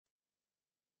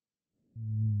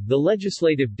The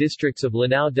legislative districts of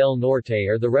Lanao del Norte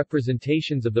are the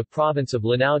representations of the province of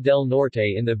Lanao del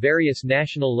Norte in the various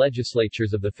national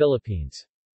legislatures of the Philippines.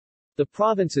 The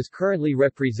province is currently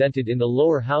represented in the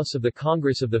lower house of the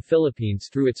Congress of the Philippines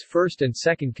through its 1st and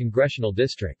 2nd congressional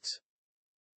districts.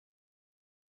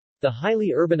 The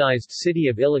highly urbanized city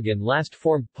of Iligan last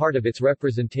formed part of its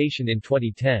representation in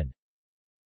 2010.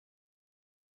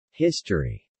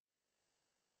 History.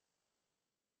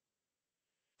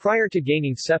 Prior to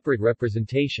gaining separate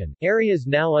representation, areas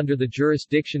now under the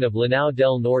jurisdiction of Lanao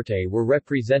del Norte were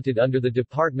represented under the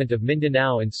Department of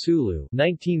Mindanao and Sulu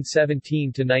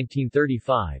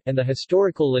 1917-1935 and the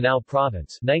historical Lanao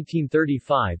Province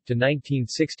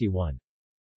 1935-1961.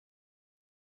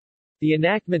 The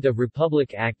enactment of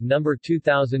Republic Act No.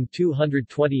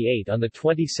 2228 on the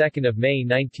 22nd of May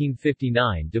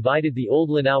 1959 divided the old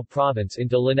Lanao Province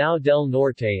into Lanao del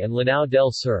Norte and Lanao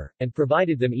del Sur, and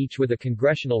provided them each with a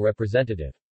congressional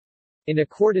representative. In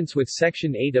accordance with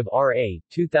Section 8 of R.A.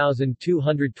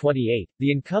 2228,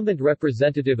 the incumbent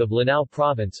representative of Lanao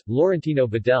Province, Laurentino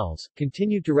Badells,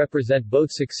 continued to represent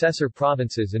both successor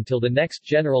provinces until the next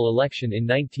general election in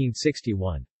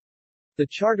 1961. The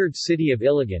chartered city of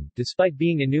Iligan, despite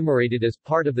being enumerated as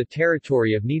part of the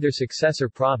territory of neither successor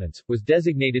province, was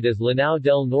designated as Lanao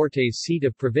del Norte's seat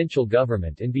of provincial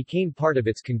government and became part of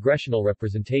its congressional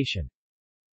representation.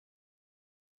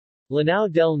 Lanao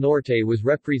del Norte was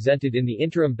represented in the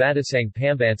interim Batasang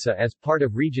Pambansa as part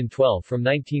of Region 12 from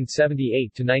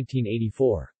 1978 to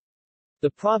 1984.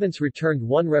 The province returned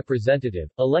one representative,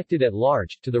 elected at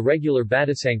large, to the regular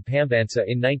Batasang Pambansa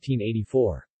in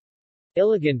 1984.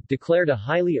 Iligan, declared a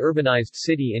highly urbanized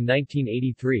city in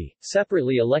 1983,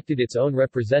 separately elected its own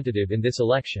representative in this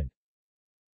election.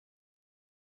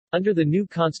 Under the new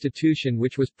constitution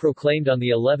which was proclaimed on the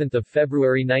 11th of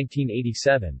February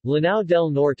 1987, Lanao del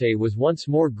Norte was once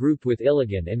more grouped with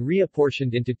Iligan and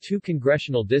reapportioned into 2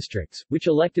 congressional districts, which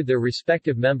elected their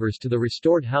respective members to the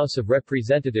restored House of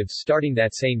Representatives starting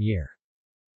that same year.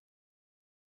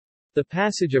 The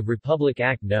passage of Republic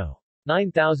Act No.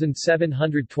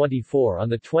 9724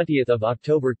 on 20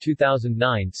 October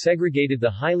 2009 segregated the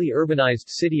highly urbanized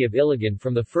city of Iligan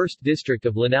from the 1st District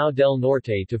of Lanao del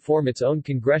Norte to form its own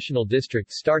congressional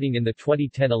district starting in the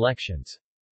 2010 elections.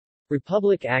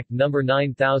 Republic Act No.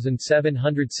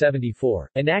 9774,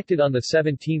 enacted on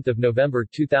 17 November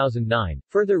 2009,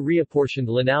 further reapportioned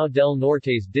Lanao del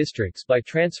Norte's districts by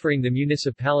transferring the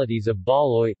municipalities of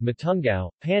Baloy,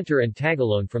 Matungao, Panter and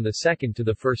Tagoloan from the 2nd to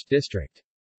the 1st District.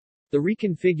 The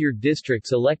reconfigured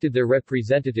districts elected their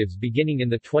representatives beginning in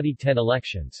the 2010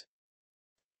 elections.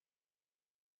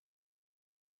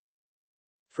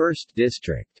 1st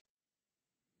District.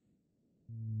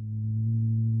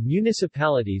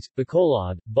 Municipalities: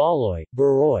 Bacolod, Baloy,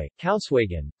 Baroy,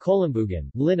 Causwagan, Colimbugan,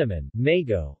 Linamon,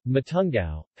 Mago,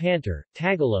 Matungao, Panter,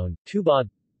 Tagoloan, Tubod.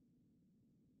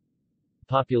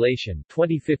 Population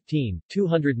 2015,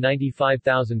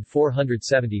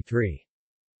 295,473.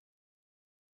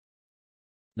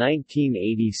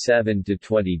 1987 to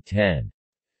 2010.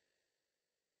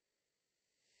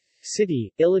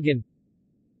 City: Iligan.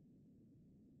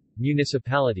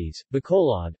 Municipalities: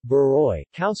 Bacolod, Baroy,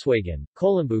 Causwagan,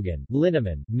 Colimbugan,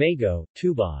 Linamon, Mago,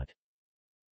 Tubod.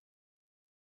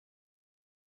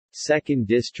 2nd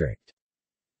District.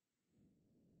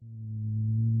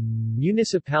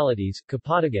 Municipalities: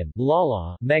 Kapatagan,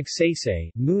 Lala,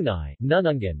 Magsaysay, Munay,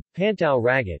 Nunungan, Pantao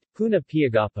Ragat, Puna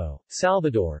Piagapo,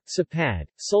 Salvador, Sapad,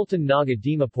 Sultan Naga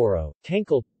Dimaporo,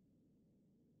 Tangkal.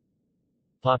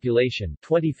 Population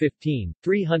 2015,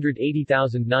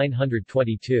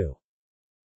 380,922.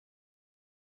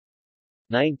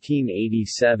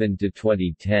 1987 to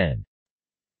 2010.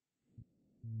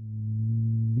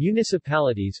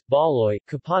 Municipalities: Baloy,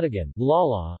 Kapatagan,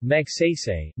 Lala,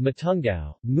 Magsaysay,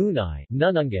 Matungao, Munay,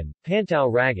 Nunungan,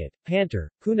 Pantao Ragat,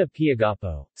 Panter, Puna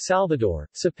Piagapo, Salvador,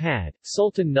 Sapad,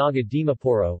 Sultan Naga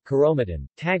Dimaporo, Coromatan,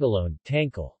 Tagoloan,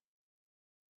 Tangkal.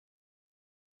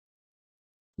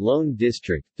 Lone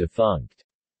District, defunct.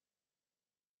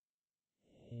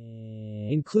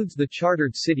 Includes the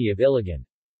chartered city of Iligan.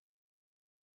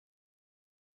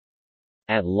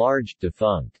 At large,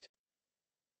 defunct.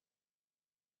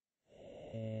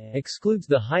 Excludes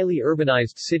the highly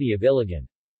urbanized city of Iligan.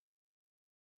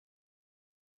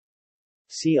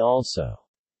 See also: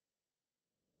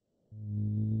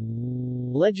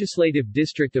 Legislative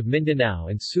District of Mindanao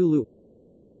and Sulu,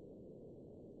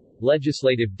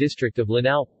 Legislative District of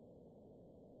Lanao,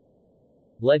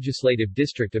 Legislative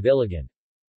District of Iligan.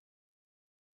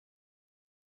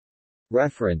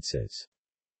 References